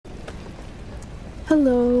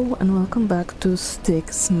Hello and welcome back to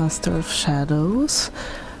Styx, Master of Shadows.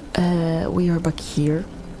 We are back here,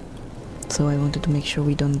 so I wanted to make sure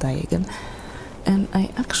we don't die again. And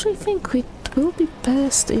I actually think it will be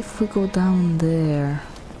best if we go down there,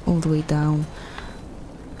 all the way down.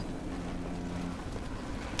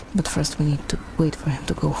 But first we need to wait for him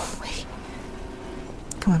to go away.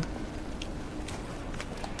 Come on.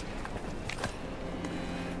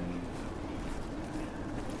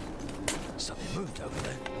 Something moved over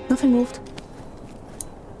there. Nothing moved.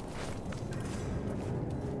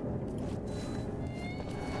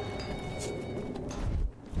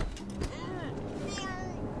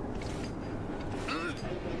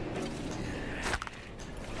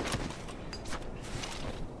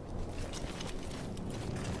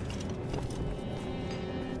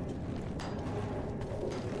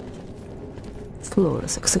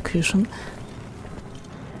 Flawless execution.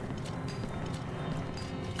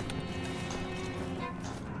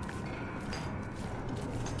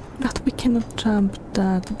 But we cannot jump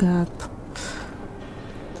that gap.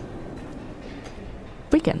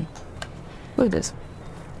 We can. Look at this.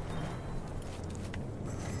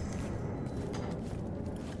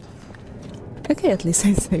 Okay, at least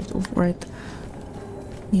I saved right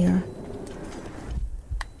here.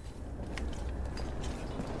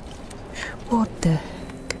 What the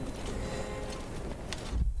heck?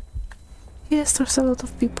 Yes, there's a lot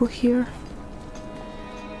of people here.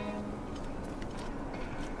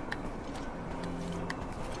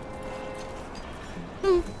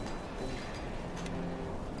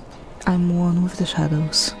 I'm one with the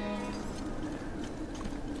shadows.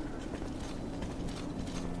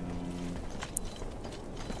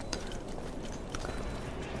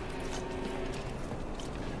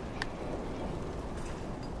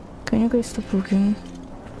 Can you guys stop looking?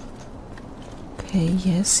 Okay,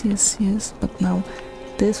 yes, but now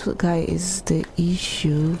this guy is the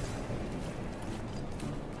issue.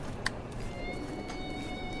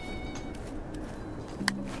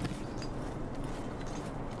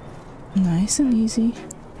 Nice and easy.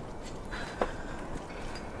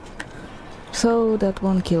 So that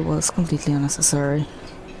one kill was completely unnecessary.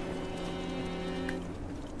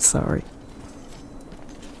 Sorry.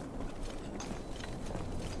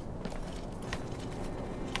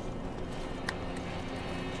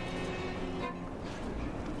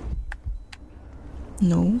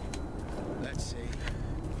 No. Let's see.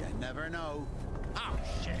 You never know. Oh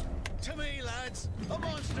shit! To me, lads! A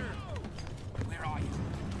monster! Where are you?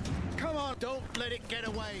 Come on, don't let it get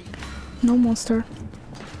away! No monster.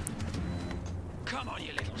 Come on,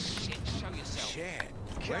 you little shit, show yourself. Shit!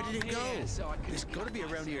 Where did it go? It's gotta be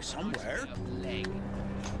around here somewhere.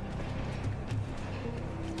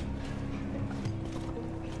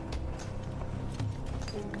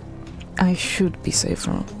 I should be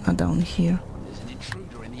safer down here. There's an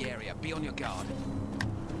intruder in the area. Be on your guard.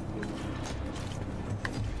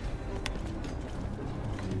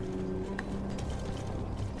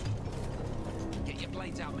 Get your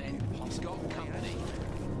blades out, men. He's got company.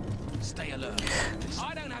 Stay alert.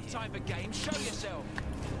 I don't have time for games. Show yourself.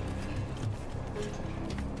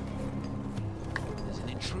 There's an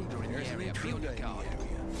intruder in the area. Be on your guard.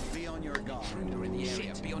 Be on your guard. Intruder in the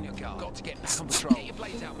area. Be on your guard. Got to get back on patrol. Get your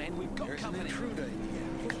blades out, men. We've got There's an company. intruder in the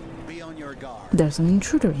area. Be on your guard. There's an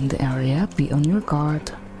intruder in the area. Be on your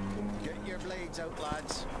guard. Get your blades out,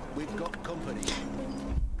 lads. We've got company.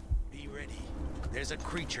 Be ready. There's a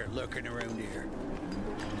creature lurking around here.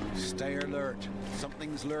 Stay alert.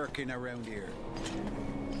 Something's lurking around here.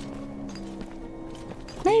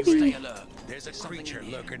 Maybe. Stay alert. There's a creature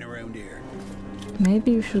lurking around here.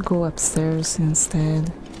 Maybe you should go upstairs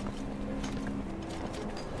instead.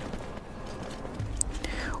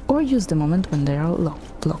 Or use the moment when they are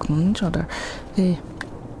locked on each other. Get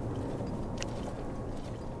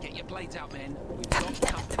your blades out, men. We've got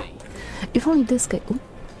company. If only this guy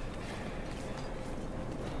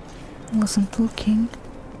wasn't looking.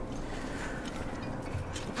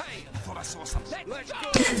 Hey, I thought I saw something. Let's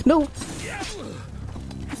go. No!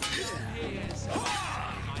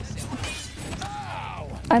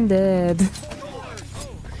 I'm dead.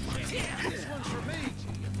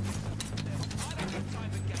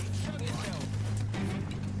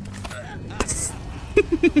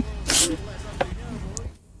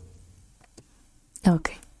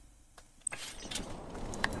 Okay.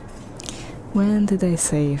 When did I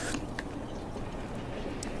save?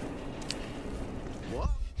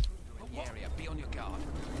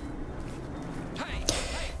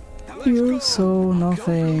 You saw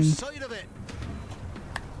nothing.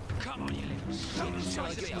 Come on, you little shit.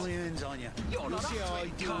 I'll get my hands on you. You're not See up how to I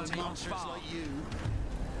it, deal with can't monsters far. like you.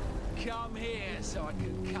 Come here so I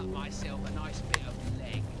can cut myself a nice bit of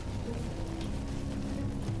leg.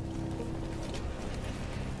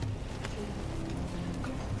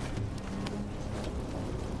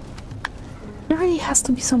 There really has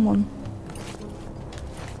to be someone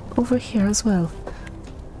over here as well.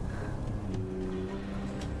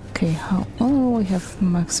 Okay, how? Oh, we have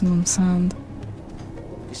maximum sand.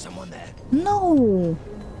 Is someone there? No!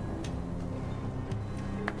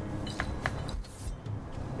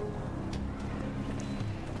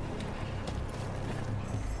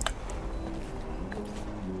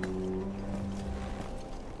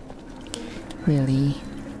 Really?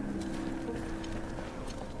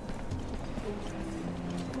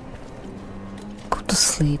 Go to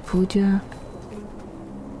sleep, would ya?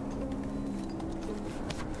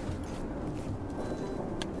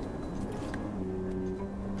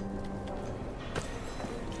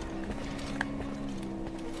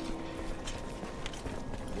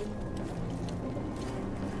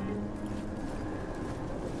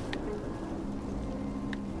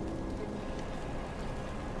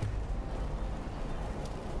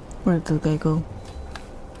 Where'd the guy go?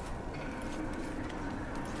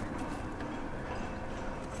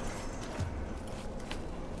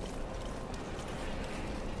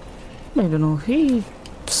 I don't know, he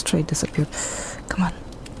straight disappeared. Come on.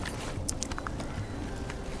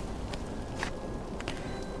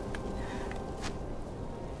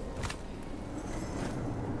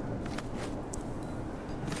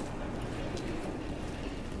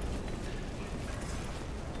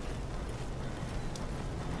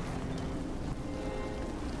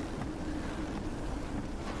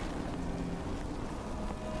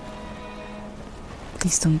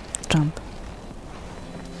 Please don't jump.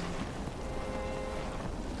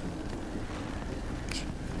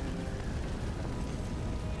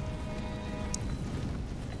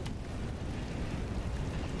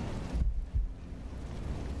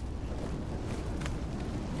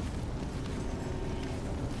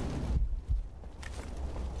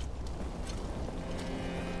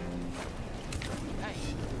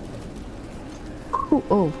 Who?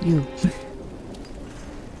 Oh, you.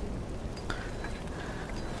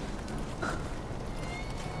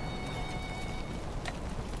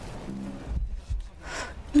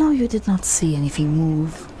 No, you did not see anything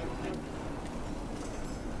move.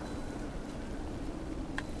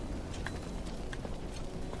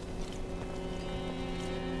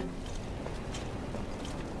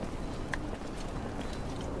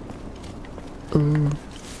 Ooh.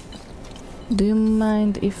 Do you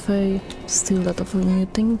mind if I steal that off of you?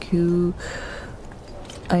 Thank you.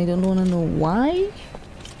 I don't wanna know why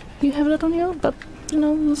you have that on you, but you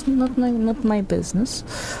know, it's not my business.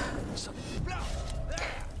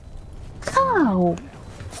 Ow!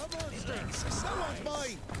 Someone's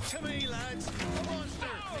mine! To me, lads! A monster!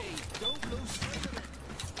 Don't lose sight of it!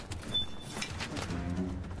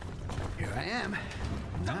 Here I am.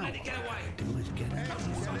 Don't let it get away. Do is get out of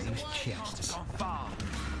these chests. Gone far.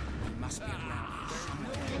 Must be around.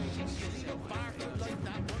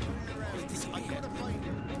 I gotta find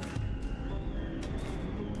him.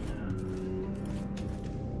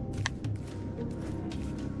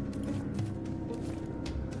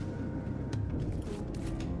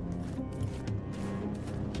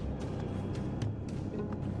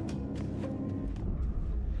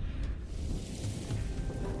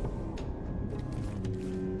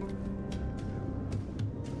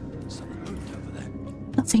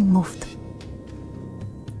 Nothing moved.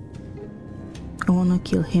 I wanna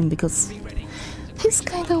kill him because he's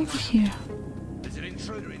kinda over here. There's an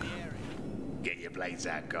intruder in the area. Get your blades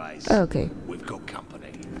out, guys. Okay. We've got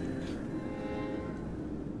company.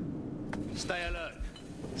 Stay alert.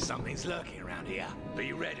 Something's lurking around here.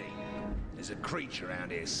 Be ready. There's a creature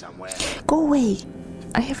around here somewhere. Go away!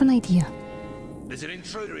 I have an idea. There's an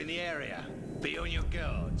intruder in the area. Be on your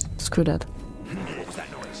guards. Screw that. What was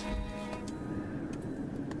that noise?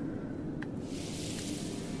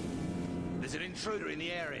 There's an intruder in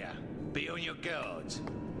the area. Be on your guards.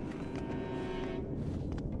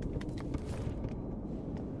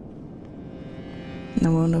 I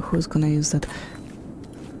wonder who's gonna use that. That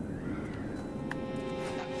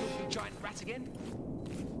giant rat again?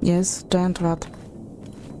 Yes, giant rat.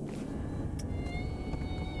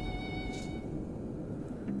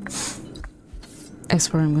 I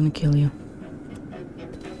swear I'm gonna kill you.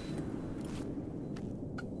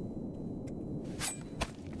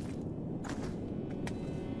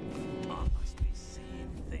 I must be seeing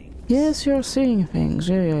things. Yes, you're seeing things.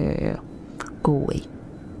 Yeah. Go away.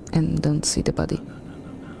 And don't see the body.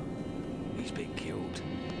 He's been killed.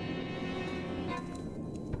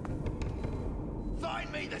 Find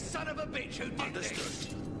me the son of a bitch who did this.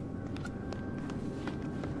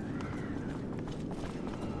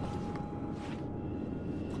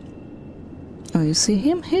 Oh, you see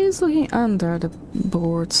him? He's looking under the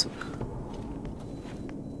boards.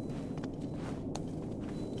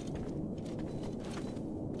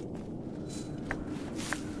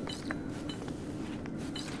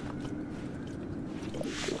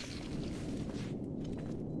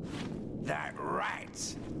 That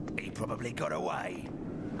rat! He probably got away.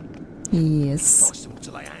 Yes. Forced them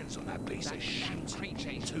to lay hands on that piece of shit. Creature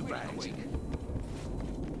is Too really bad. quick.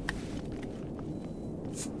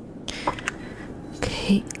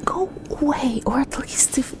 Okay, go away, or at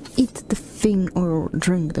least eat the thing or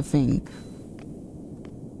drink the thing.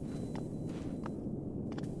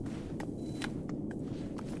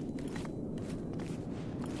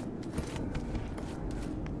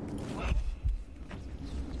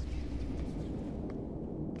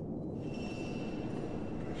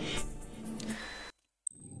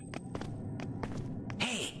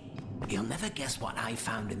 Hey, you'll never guess what I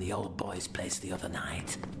found in the old boy's place the other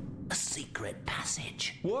night. A secret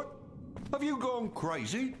passage. What? Have you gone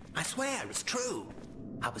crazy? I swear, it's true.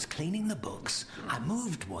 I was cleaning the books, I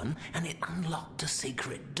moved one, and it unlocked a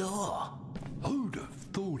secret door. Who'd have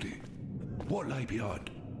thought it? What lay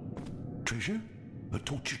behind? Treasure? A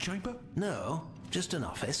torture chamber? No, just an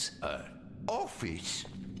office. Office?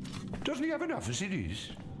 Doesn't he have enough as it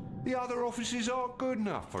is? The other offices aren't good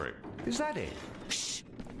enough for him. Is that it? Shh!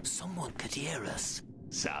 Someone could hear us.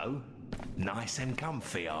 So, nice and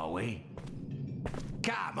comfy, are we?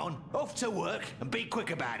 Come on, off to work, and be quick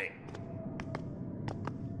about it.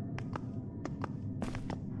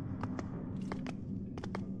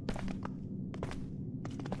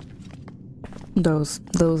 Those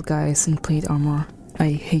guys in plate armor, I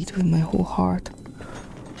hate with my whole heart.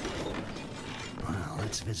 Well,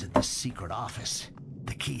 let's visit the secret office.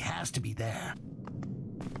 The key has to be there.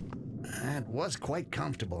 It was quite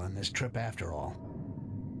comfortable on this trip after all.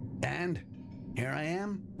 And here I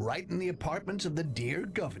am, right in the apartments of the dear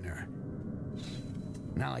governor.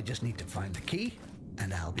 Now I just need to find the key,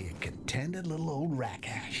 and I'll be a contented little old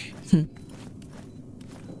rack-hash.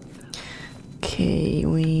 Okay,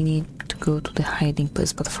 we need to go to the hiding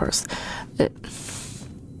place, but first... so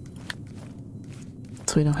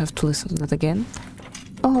we don't have to listen to that again.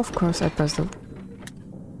 Oh, of course, I pressed the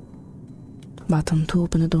button to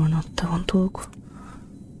open the door, not the one to look.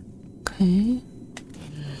 Okay.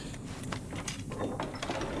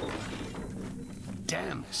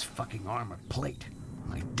 Damn this fucking armored plate.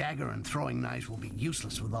 My dagger and throwing knives will be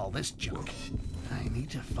useless with all this junk. I need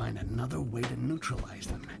to find another way to neutralize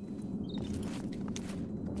them.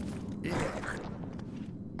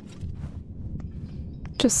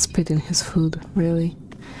 Just spit in his food, really.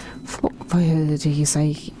 Jeez,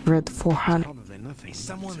 I read 400. Probably nothing. Is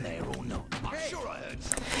someone there or not? I'm sure I heard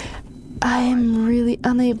something. I am really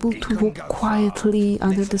unable to walk quietly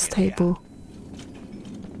under this table.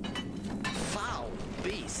 Foul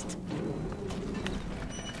beast.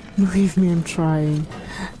 Believe me, I'm trying.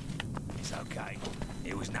 It's okay.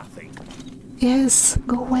 It was nothing. Yes,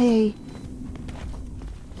 go away.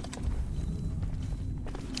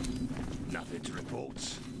 Nothing to report.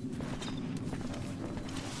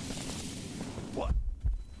 What?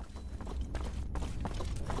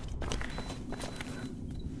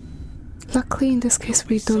 Luckily, in this case,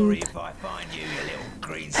 we Sorry don't if I find you, you little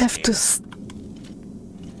green have to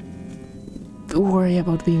worry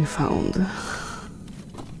about being found.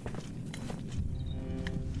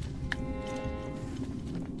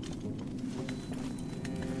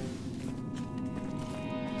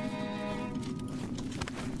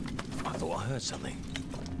 I thought I heard something.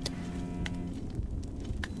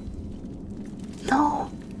 No.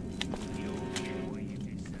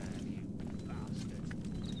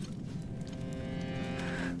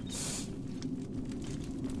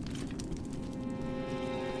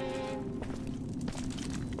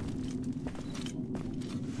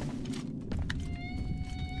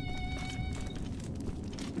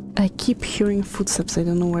 I keep hearing footsteps, I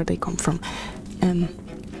don't know where they come from.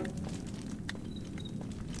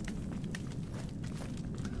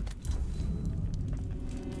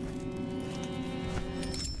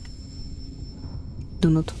 Do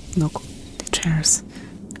not knock the chairs.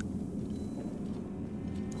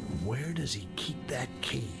 Where does he keep that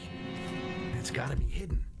key? It's gotta be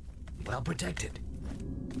hidden. Well protected.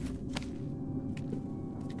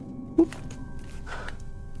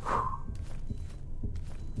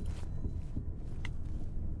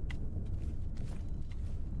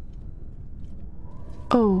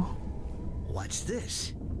 Oh, What's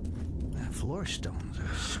this? The floor stones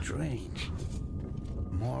are strange.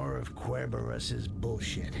 More of Cerberus's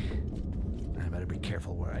bullshit. I better be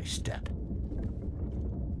careful where I step.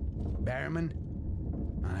 Barrowman,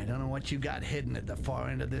 I don't know what you got hidden at the far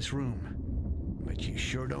end of this room, but you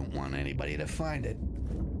sure don't want anybody to find it.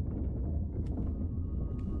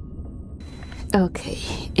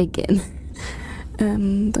 Okay, again.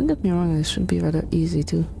 Don't get me wrong, it should be rather easy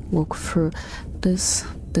to walk through this.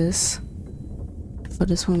 For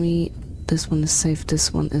this one, this one is safe,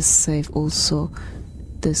 this one is safe also.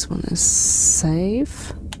 This one is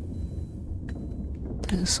safe.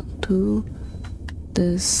 This one too.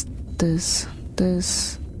 This.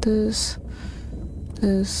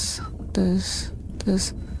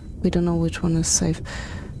 We don't know which one is safe.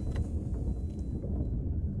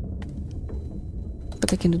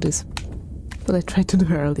 But I can do this. What I tried to do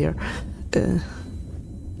earlier.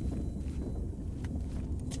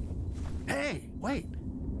 Hey, wait.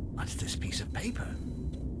 What's this piece of paper?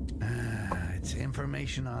 It's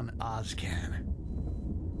information on Ozcan.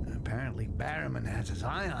 Apparently Barrowman has his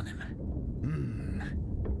eye on him.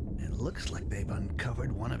 It looks like they've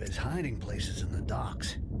uncovered one of his hiding places in the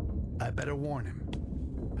docks. I better warn him.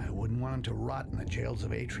 I wouldn't want him to rot in the jails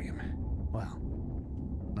of Atrium. Well,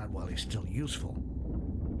 not while he's still useful.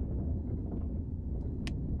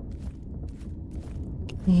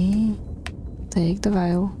 Take the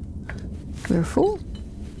vial. We're full.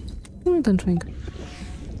 Don't drink.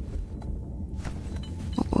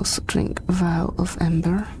 I'll also drink a vial of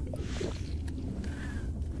amber.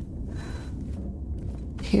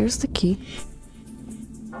 Here's the key.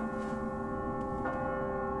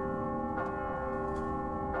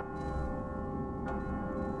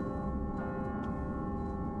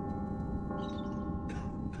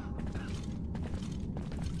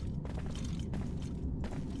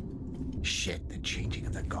 Shit, the changing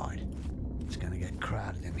of the guard. It's gonna get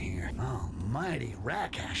crowded in here. Almighty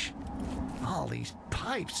Rakash. All these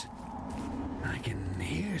pipes. I can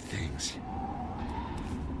hear things.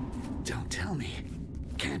 Don't tell me.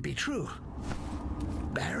 Can't be true.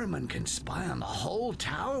 Barrowman can spy on the whole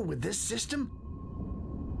tower with this system?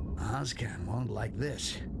 Ozcan won't like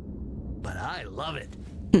this. But I love it.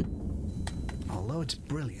 Although it's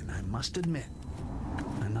brilliant, I must admit.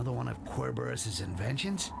 Another one of Cerberus's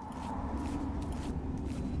inventions?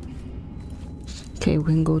 Okay,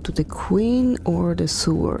 we can go to the Queen or the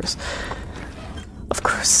sewers. Of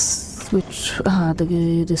course, which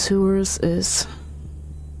the sewers is...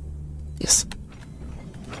 Yes.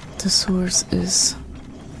 The sewers is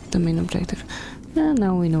the main objective. And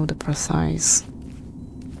now we know the precise.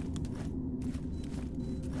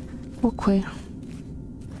 Okay.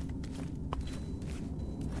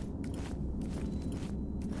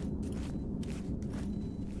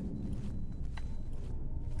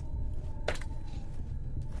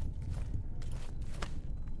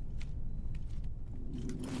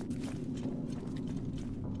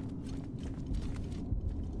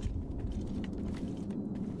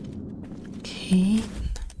 Okay.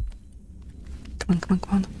 Come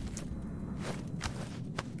on.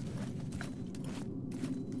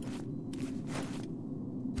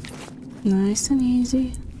 Nice and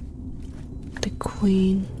easy. The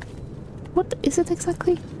Queen. What is it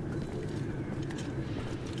exactly?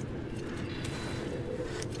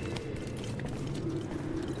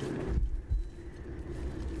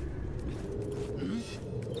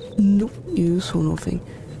 No, you saw nothing.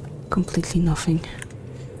 Completely nothing.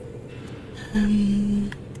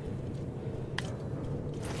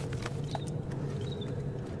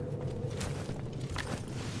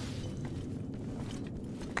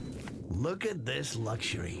 Look at this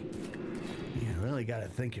luxury. You really gotta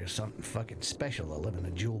think you're something fucking special to live in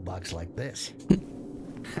a jewel box like this.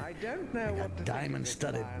 I don't know what to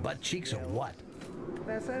diamond-studded butt cheeks or what?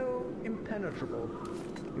 They're so impenetrable.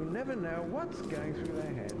 You never know what's going through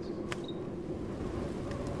their heads.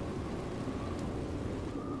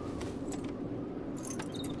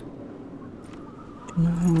 Come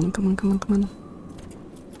on.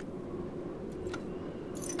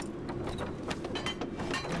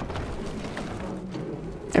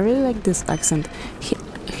 I really like this accent.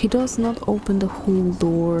 He does not open the whole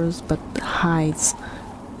doors, but hides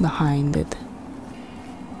behind it.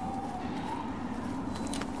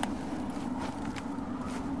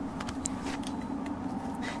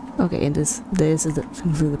 Okay, and this is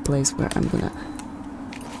the place where I'm gonna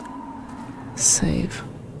save.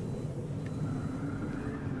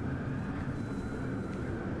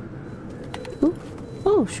 Ooh.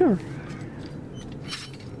 Oh, sure.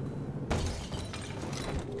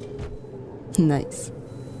 Nice.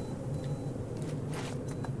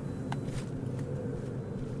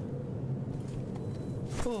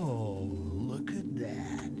 Oh, look at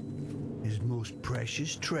that. His most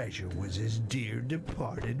precious treasure was his dear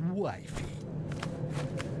departed wifey.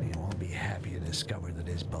 He won't be happy to discover that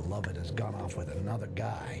his beloved has gone off with another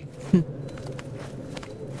guy.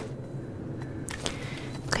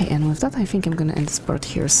 Okay, and with that I think I'm gonna end this part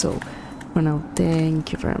here, so for now,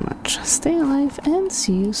 thank you very much. Stay alive and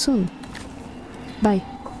see you soon. Bye.